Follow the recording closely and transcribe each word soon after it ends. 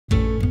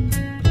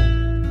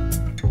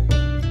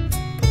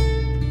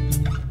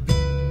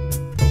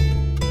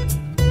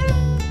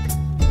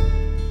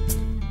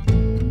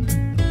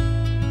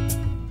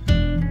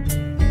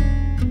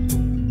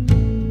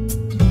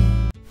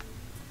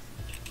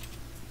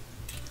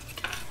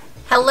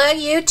Hello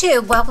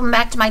YouTube, welcome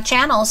back to my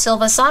channel,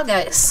 Silva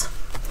Sagas.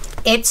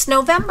 It's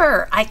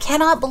November. I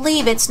cannot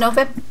believe it's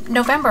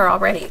November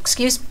already,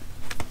 excuse me.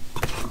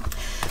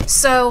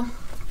 So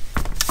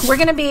we're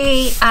going to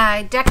be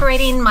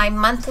decorating my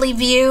monthly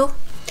view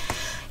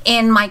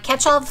in my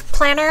catch-all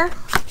planner.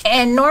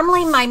 And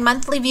normally my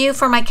monthly view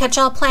for my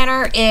catch-all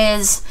planner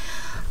is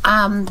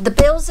the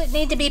bills that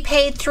need to be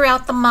paid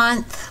throughout the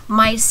month,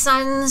 my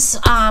son's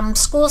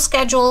school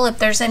schedule if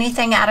there's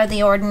anything out of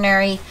the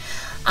ordinary,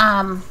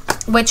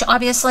 which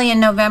obviously in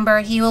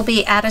November he will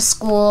be out of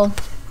school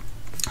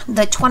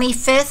the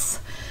 25th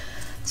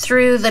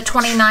through the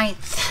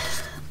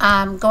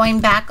 29th, going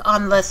back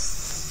on the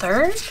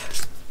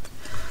 3rd.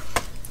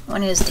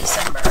 When is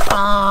December?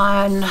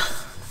 On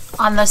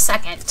the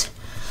 2nd.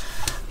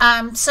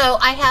 So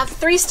I have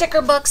 3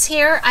 sticker books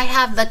here. I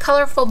have the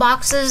colorful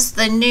boxes,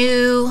 the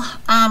new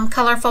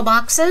colorful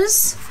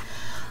boxes.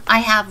 I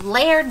have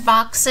layered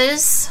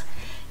boxes,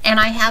 and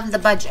I have the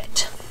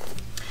budget.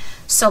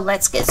 So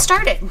let's get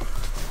started.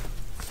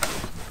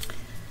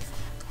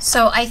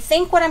 So I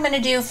think what I'm going to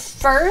do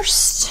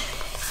first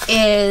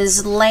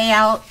is lay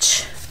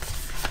out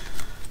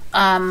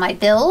my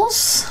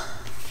bills.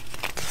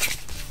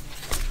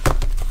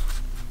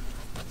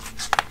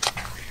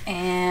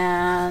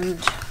 And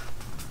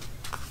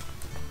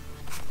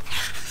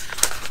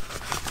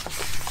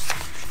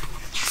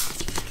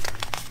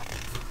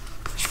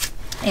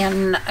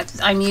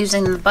I'm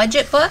using the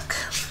budget book.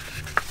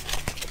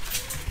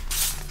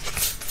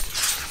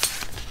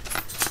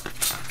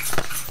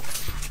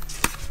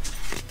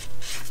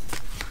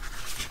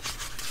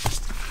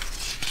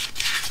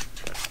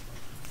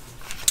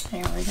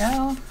 There we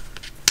go.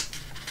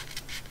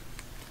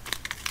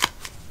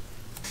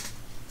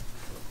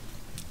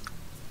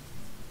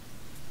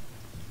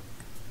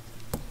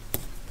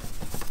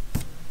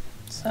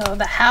 So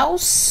the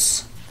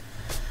house,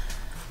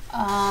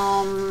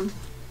 and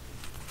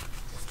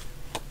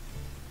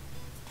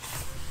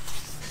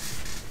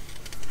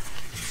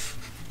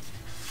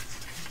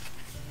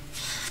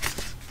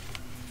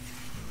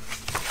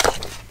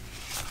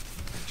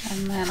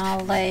then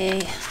I'll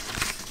lay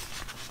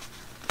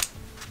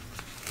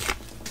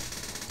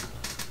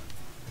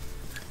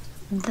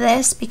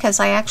this because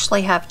I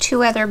actually have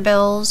 2 other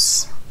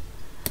bills,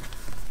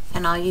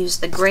 and I'll use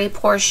the gray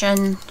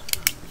portion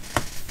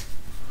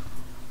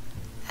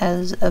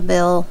as a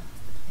bill.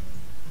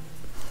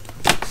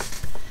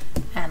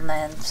 And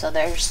then so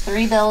there's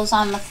 3 bills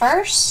on the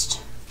first.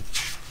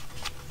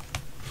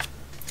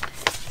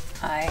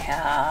 I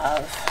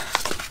have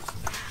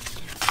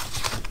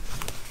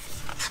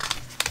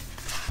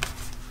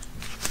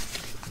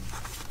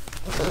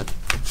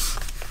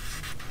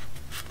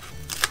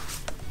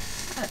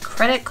a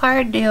credit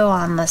card due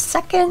on the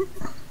 2nd.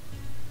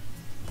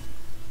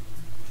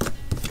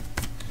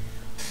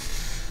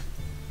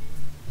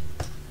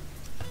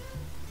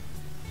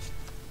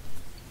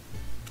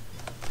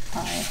 I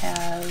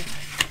have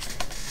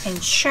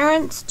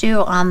insurance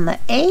due on the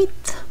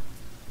 8th.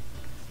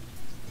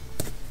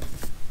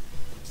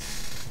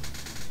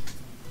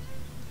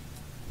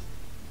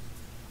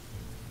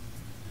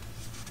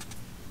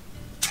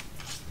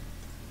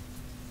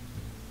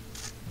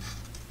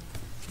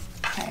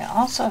 I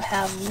also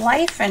have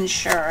life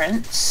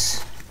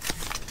insurance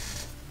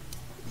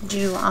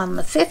due on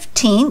the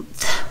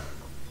 15th,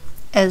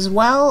 as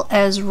well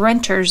as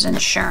renter's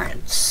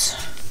insurance.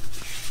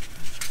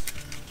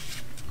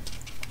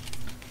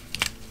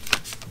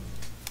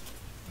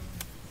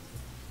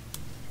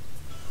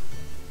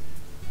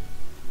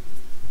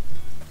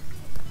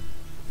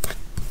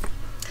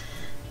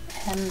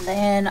 And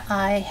then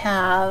I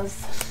have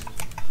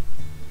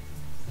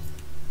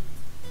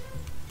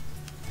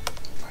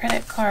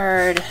credit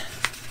card,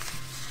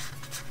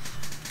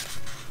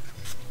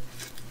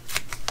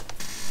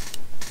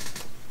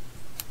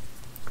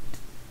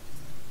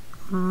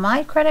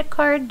 my credit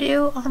card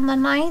due on the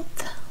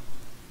 9th,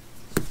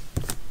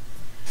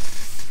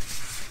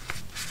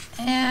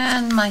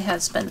 and my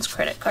husband's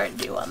credit card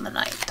due on the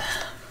 9th.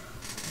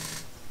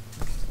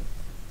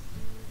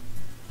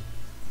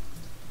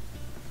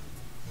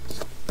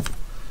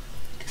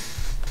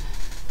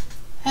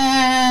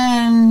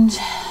 And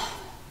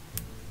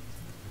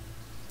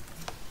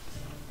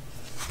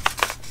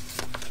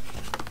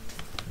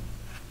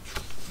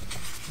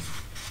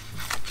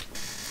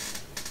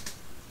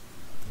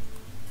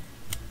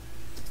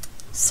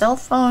cell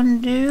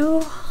phone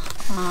due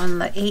on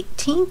the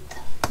 18th.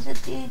 Is it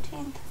the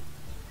 18th?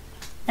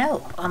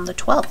 No, on the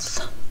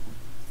 12th.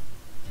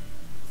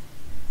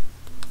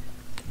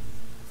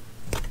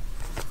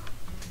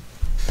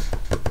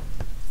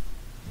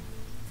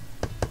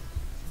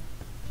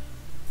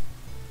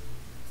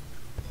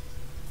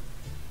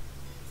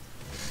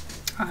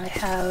 I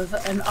have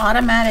an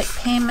automatic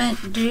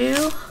payment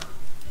due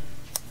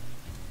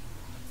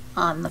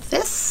on the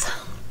 5th.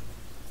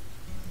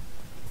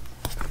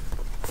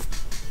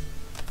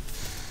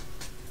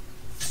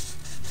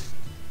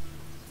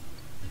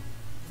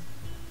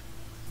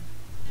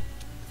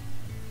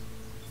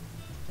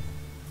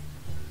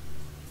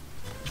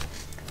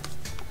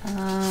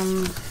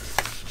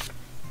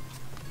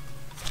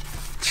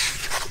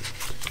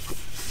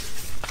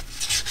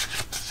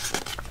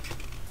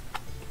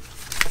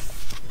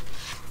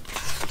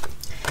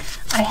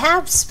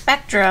 have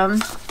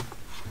Spectrum,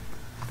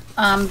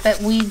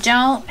 but we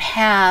don't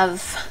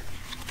have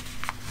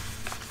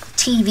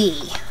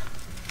TV.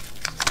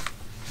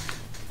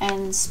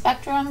 And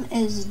Spectrum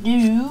is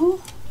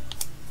due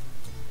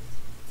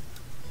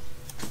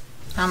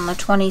on the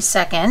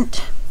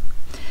 22nd.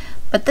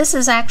 But this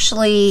is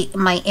actually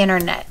my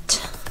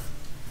internet.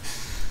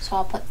 So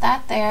I'll put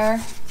that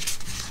there.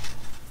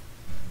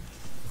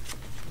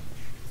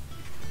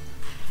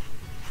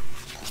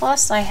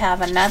 Plus I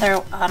have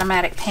another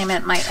automatic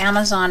payment, my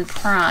Amazon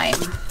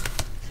Prime.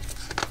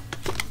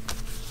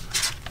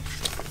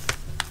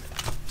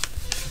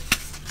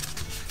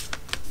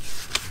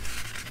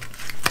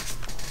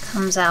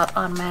 Comes out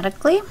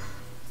automatically.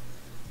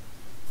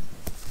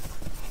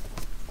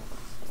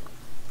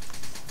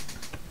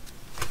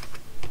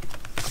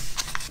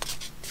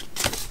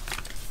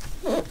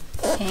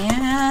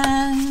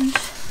 And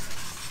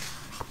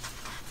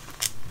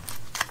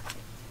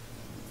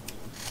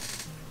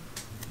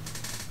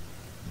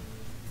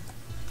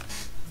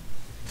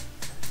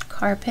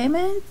car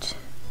payment.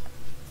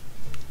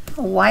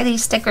 Why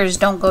these stickers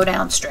don't go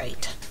down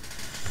straight?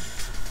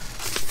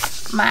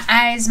 My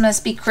eyes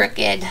must be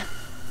crooked.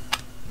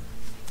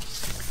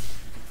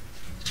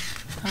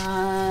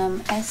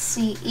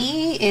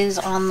 SCE is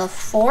on the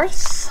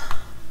 4th.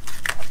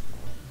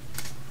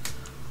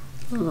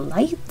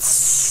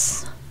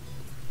 Lights.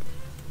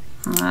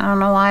 I don't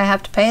know why I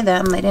have to pay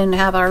them. They didn't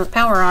have our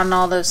power on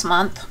all this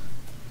month.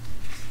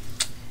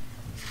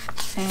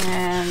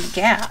 And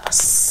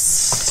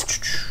gas.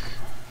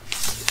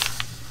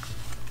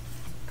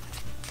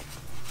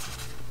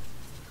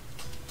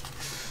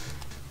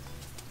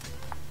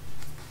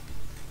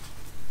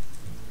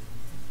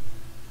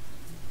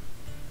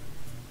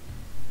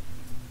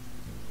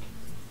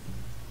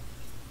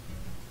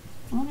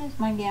 What does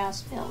my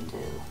gas bill do?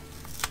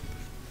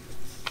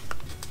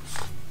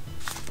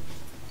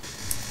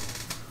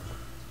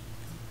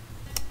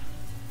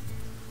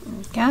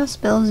 Gas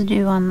bill is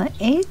due on the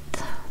 8th.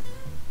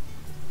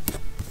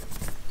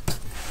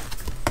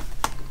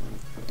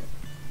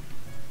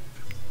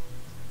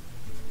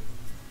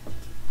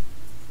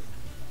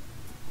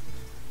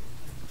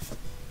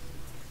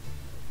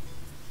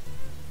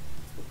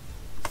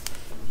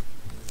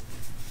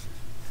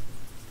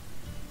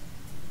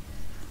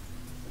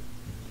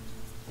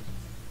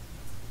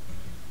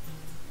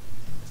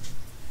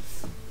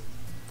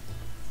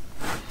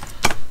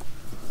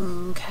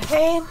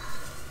 Okay.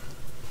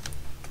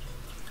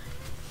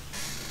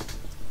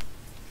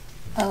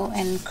 Oh,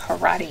 and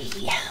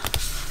karate.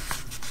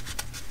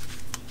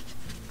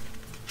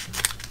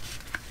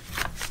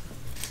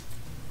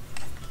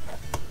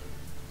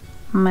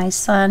 My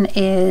son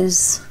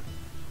is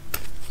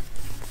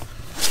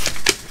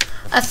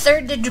a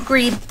 3rd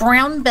degree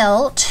brown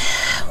belt,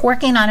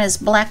 working on his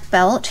black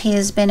belt. He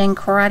has been in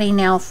karate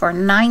now for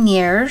 9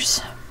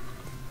 years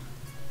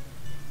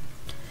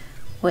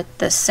with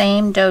the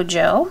same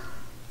dojo.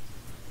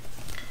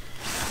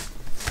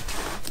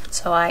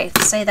 So I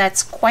say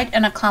that's quite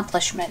an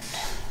accomplishment.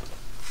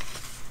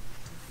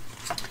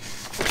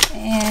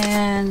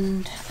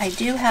 And I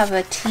do have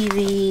a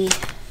TV.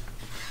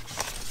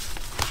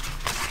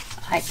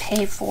 I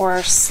pay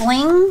for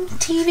Sling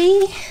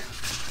TV.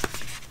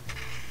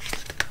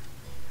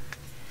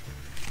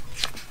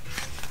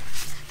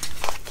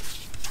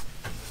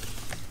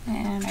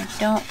 And I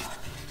don't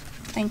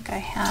think I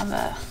have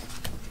a...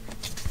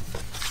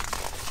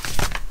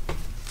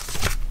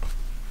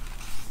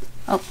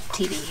 Oh,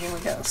 TV, here we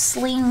go.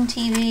 Sling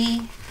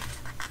TV.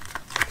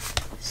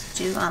 It's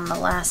due on the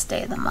last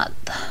day of the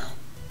month.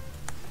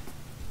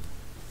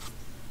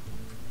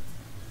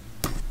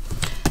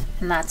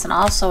 And that's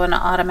also an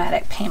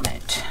automatic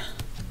payment.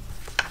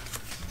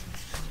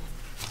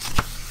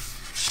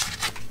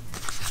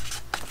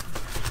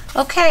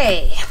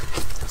 Okay,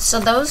 so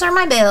those are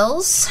my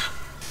bills.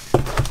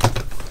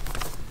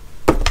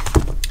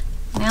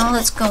 Now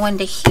let's go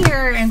into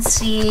here and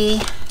see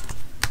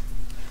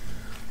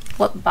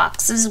what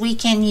boxes we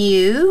can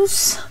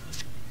use.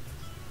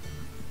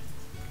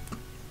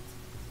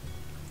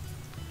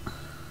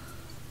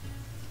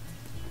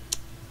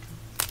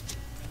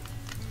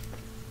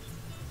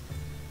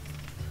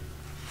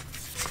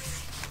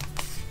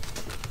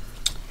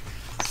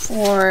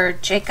 For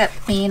Jacob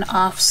being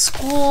off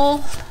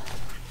school.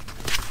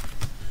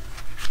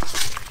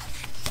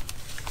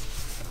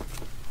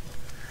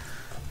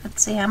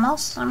 Let's see, I'm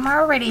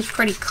already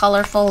pretty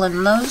colorful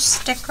in those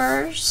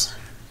stickers.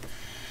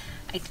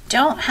 I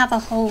don't have a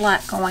whole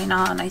lot going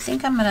on. I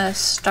think I'm gonna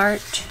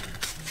start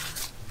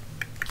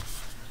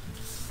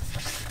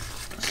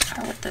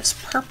with this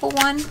purple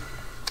one.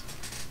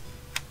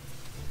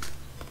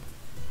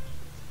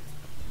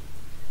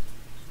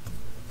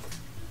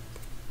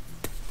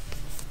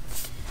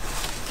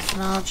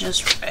 And I'll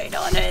just write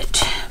on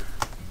it.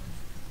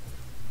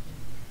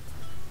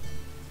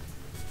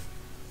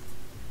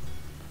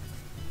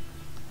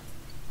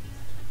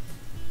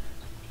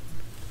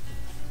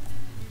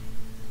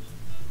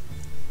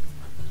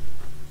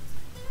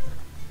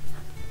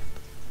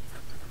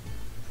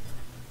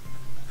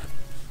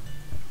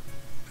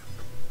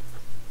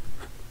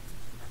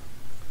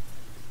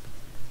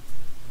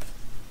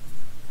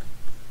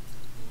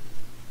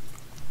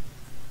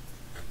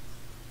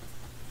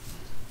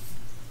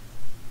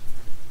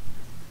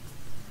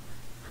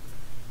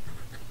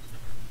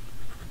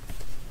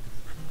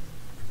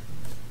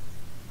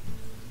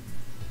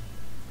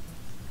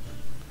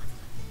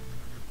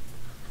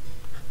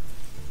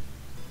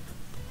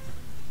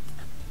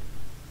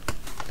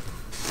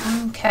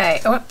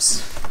 Okay,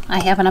 oops. I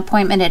have an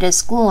appointment at his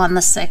school on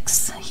the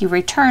 6th. He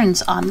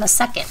returns on the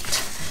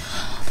 2nd.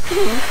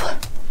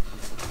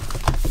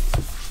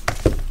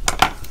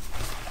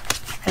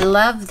 I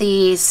love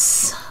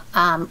these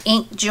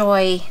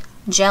Inkjoy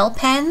gel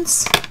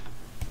pens.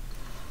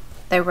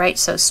 They write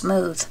so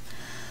smooth.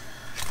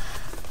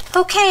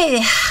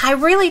 Okay, I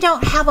really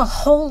don't have a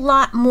whole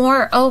lot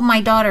more. Oh,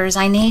 my daughters,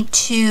 I need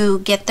to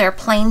get their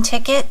plane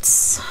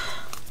tickets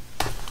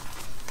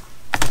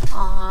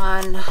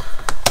on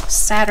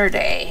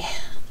Saturday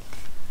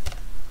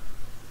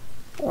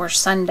or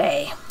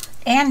Sunday,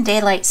 and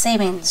daylight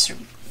savings.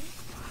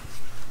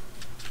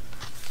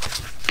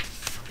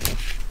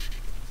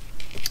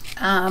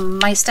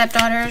 My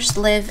stepdaughters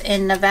live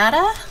in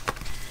Nevada,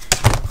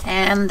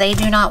 and they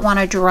do not want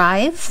to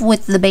drive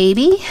with the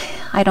baby.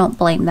 I don't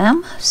blame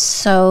them.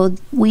 So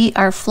we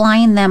are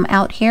flying them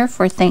out here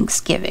for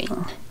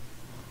Thanksgiving.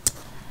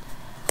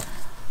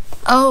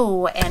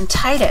 Oh, and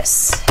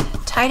Titus.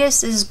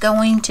 Titus is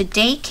going to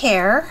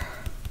daycare.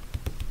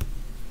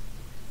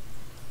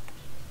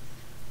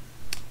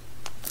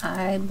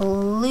 I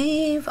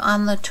believe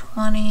on the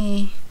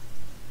 25th.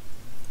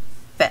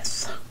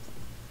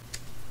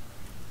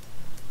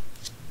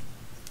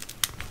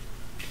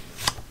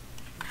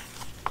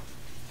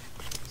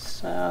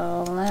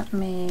 So let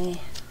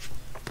me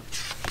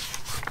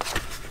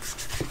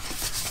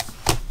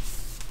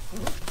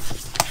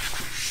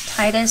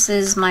Titus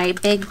is my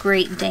big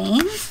Great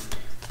Dane.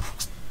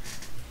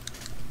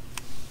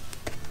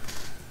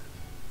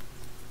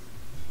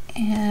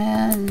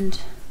 And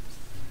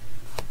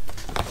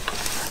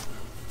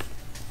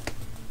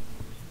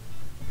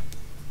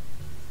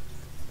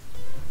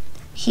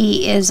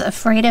he is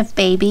afraid of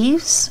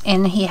babies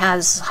and he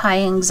has high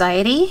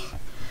anxiety.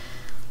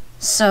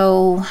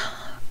 So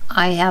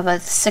I have a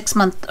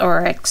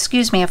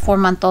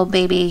 4-month-old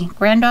baby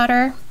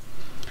granddaughter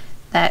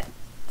that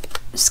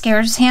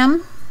scares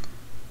him.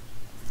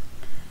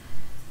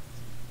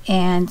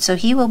 And so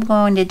he will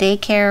go into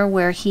daycare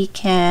where he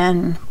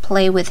can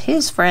play with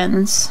his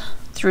friends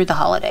through the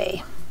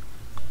holiday.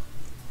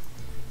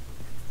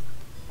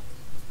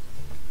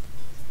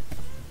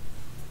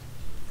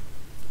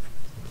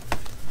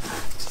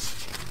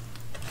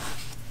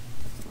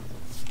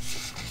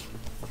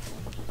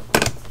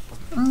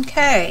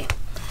 Okay.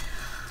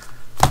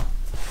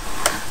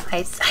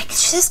 I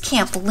just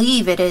can't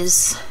believe it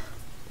is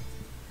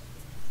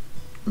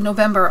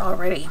November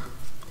already.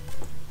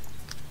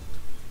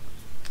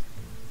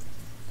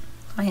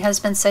 My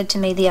husband said to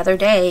me the other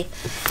day,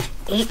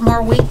 8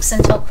 more weeks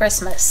until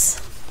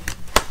Christmas.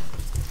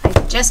 I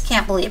just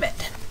can't believe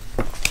it.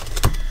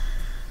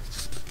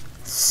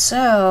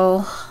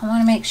 So, I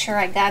want to make sure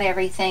I got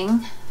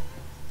everything.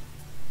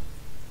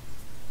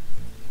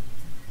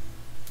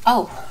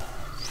 Oh,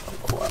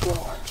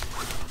 whoa.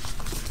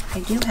 I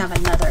do have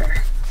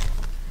another.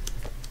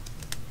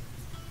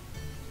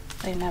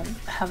 I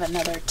have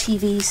another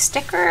TV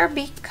sticker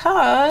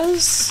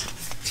because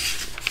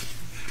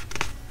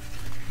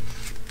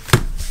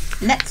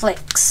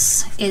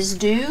Netflix is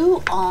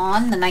due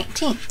on the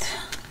 19th.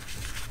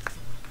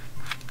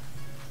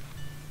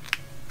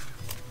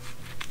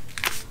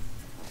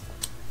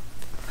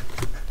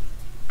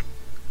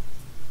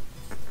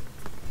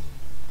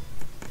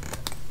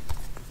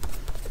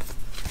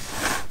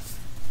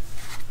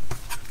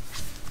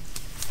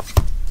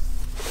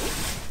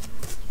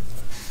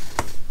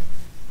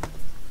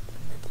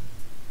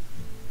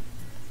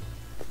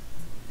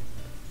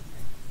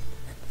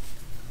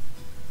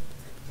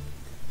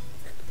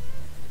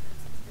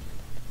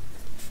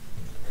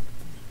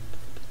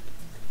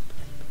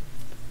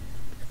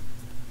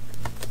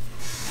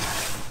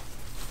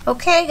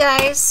 Okay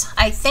guys,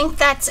 I think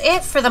that's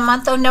it for the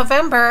month of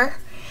November.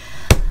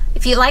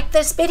 If you like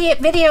this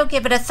video,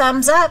 give it a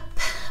thumbs up,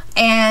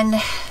 and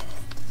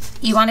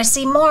you want to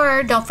see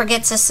more, don't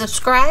forget to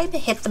subscribe,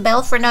 hit the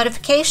bell for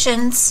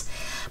notifications.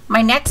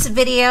 My next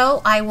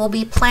video, I will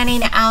be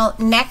planning out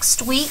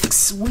next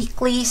week's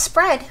weekly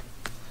spread.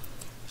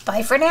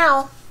 Bye for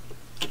now.